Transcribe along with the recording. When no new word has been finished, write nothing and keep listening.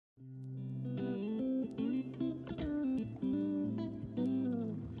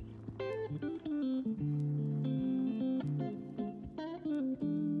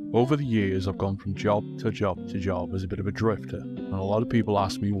Over the years, I've gone from job to job to job as a bit of a drifter, and a lot of people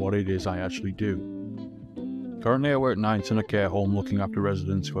ask me what it is I actually do. Currently, I work nights in a care home looking after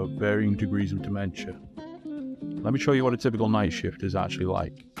residents who have varying degrees of dementia. Let me show you what a typical night shift is actually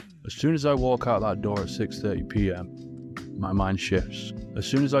like. As soon as I walk out that door at 6:30 p.m, my mind shifts. As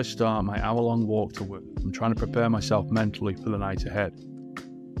soon as I start my hour-long walk to work, I'm trying to prepare myself mentally for the night ahead.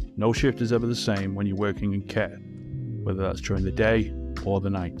 No shift is ever the same when you're working in care, whether that's during the day or the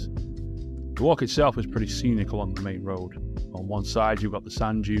night. The walk itself is pretty scenic along the main road. On one side you've got the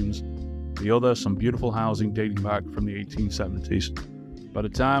sand dunes, the other some beautiful housing dating back from the 1870s. By the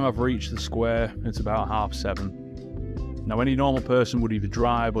time I've reached the square, it's about 7:30. Now any normal person would either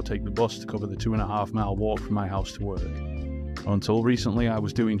drive or take the bus to cover the 2.5-mile walk from my house to work. Until recently I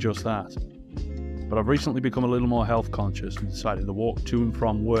was doing just that. But I've recently become a little more health conscious and decided the walk to and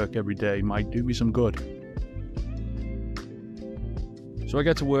from work every day might do me some good. So I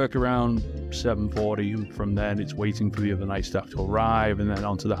get to work around 7:40, and from then it's waiting for the other night staff to arrive, and then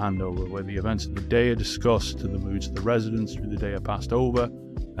on to the handover, where the events of the day are discussed, and the moods of the residents through the day are passed over,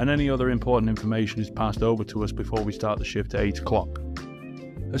 and any other important information is passed over to us before we start the shift at 8 o'clock.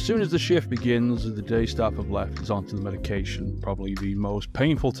 As soon as the shift begins and the day staff have left, it's onto the medication, probably the most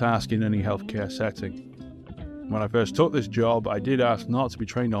painful task in any healthcare setting. When I first took this job, I did ask not to be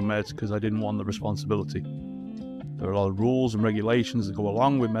trained on meds because I didn't want the responsibility. There are a lot of rules and regulations that go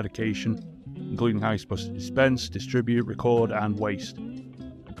along with medication, including how you're supposed to dispense, distribute, record, and waste.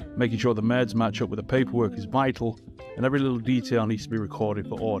 Making sure the meds match up with the paperwork is vital, and every little detail needs to be recorded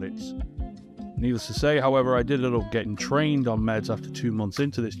for audits. Needless to say, however, I did end up getting trained on meds after 2 months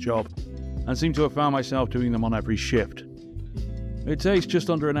into this job, and seem to have found myself doing them on every shift. It takes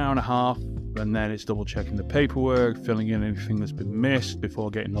just under an hour and a half, and then it's double checking the paperwork, filling in anything that's been missed before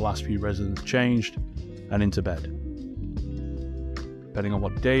getting the last few residents changed, and into bed. Depending on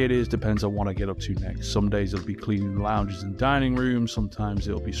what day it is, depends on what I get up to next. Some days it'll be cleaning the lounges and dining rooms, sometimes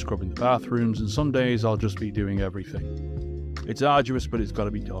it'll be scrubbing the bathrooms, and some days I'll just be doing everything. It's arduous, but it's got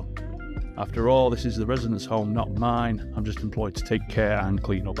to be done. After all, this is the residents' home, not mine. I'm just employed to take care and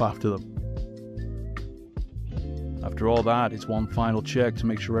clean up after them. After all that, it's one final check to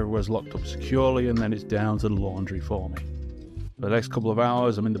make sure everywhere's locked up securely, and then it's down to the laundry for me. For the next couple of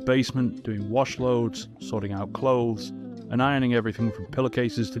hours, I'm in the basement doing wash loads, sorting out clothes, and ironing everything from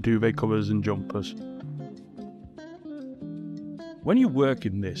pillowcases to duvet covers and jumpers. When you work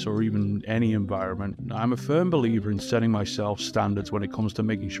in this, or even any environment, I'm a firm believer in setting myself standards when it comes to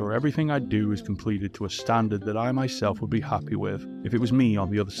making sure everything I do is completed to a standard that I myself would be happy with if it was me on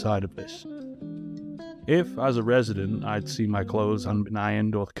the other side of this. If, as a resident, I'd seen my clothes hadn't been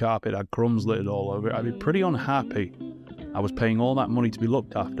ironed or the carpet had crumbs littered all over it, I'd be pretty unhappy. I was paying all that money to be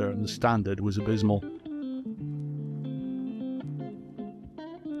looked after, and the standard was abysmal.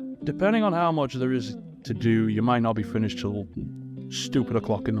 Depending on how much there is to do, you might not be finished till stupid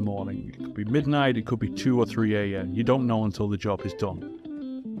o'clock in the morning. It could be midnight, it could be 2 or 3 a.m. You don't know until the job is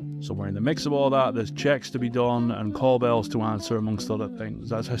done. Somewhere in the mix of all that, there's checks to be done and call bells to answer, amongst other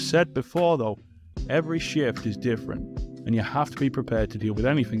things. As I said before though, every shift is different, and you have to be prepared to deal with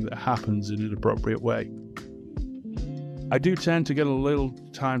anything that happens in an appropriate way. I do tend to get a little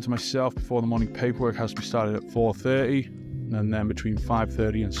time to myself before the morning paperwork has to be started at 4:30. And then between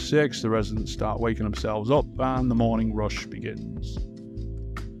 5:30 and 6, the residents start waking themselves up and the morning rush begins.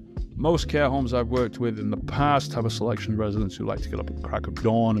 Most care homes I've worked with in the past have a selection of residents who like to get up at the crack of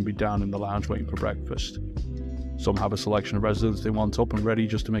dawn and be down in the lounge waiting for breakfast. Some have a selection of residents they want up and ready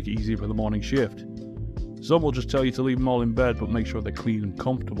just to make it easy for the morning shift. Some will just tell you to leave them all in bed but make sure they're clean and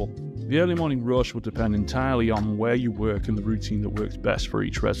comfortable. The early morning rush will depend entirely on where you work and the routine that works best for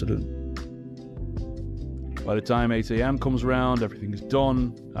each resident. By the time 8 a.m. comes around, everything is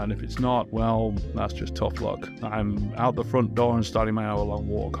done, and if it's not, well, that's just tough luck. I'm out the front door and starting my hour-long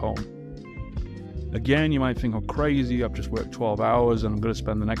walk home. Again, you might think I'm crazy, I've just worked 12 hours and I'm going to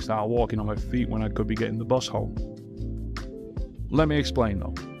spend the next hour walking on my feet when I could be getting the bus home. Let me explain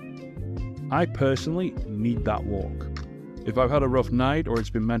though. I personally need that walk. If I've had a rough night or it's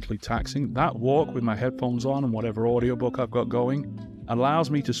been mentally taxing, that walk with my headphones on and whatever audiobook I've got going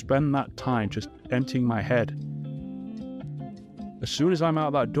allows me to spend that time just emptying my head. As soon as I'm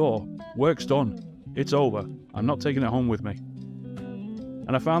out that door, work's done. It's over. I'm not taking it home with me.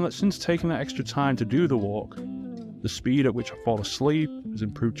 And I found that since taking that extra time to do the walk, the speed at which I fall asleep has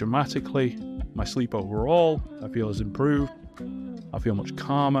improved dramatically. My sleep overall, I feel, has improved. I feel much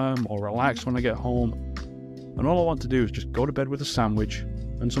calmer, more relaxed when I get home. And all I want to do is just go to bed with a sandwich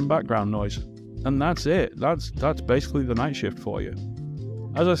and some background noise. And that's it. That's basically the night shift for you.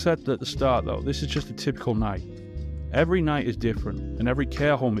 As I said at the start though, this is just a typical night. Every night is different, and every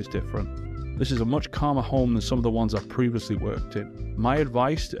care home is different. This is a much calmer home than some of the ones I've previously worked in. My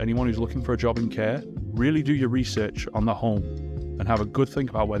advice to anyone who's looking for a job in care, really do your research on the home and have a good think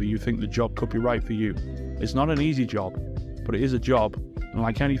about whether you think the job could be right for you. It's not an easy job, but it is a job, and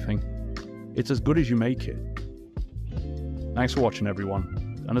like anything, it's as good as you make it. Thanks for watching,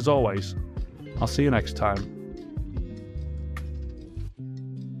 everyone, and as always, I'll see you next time.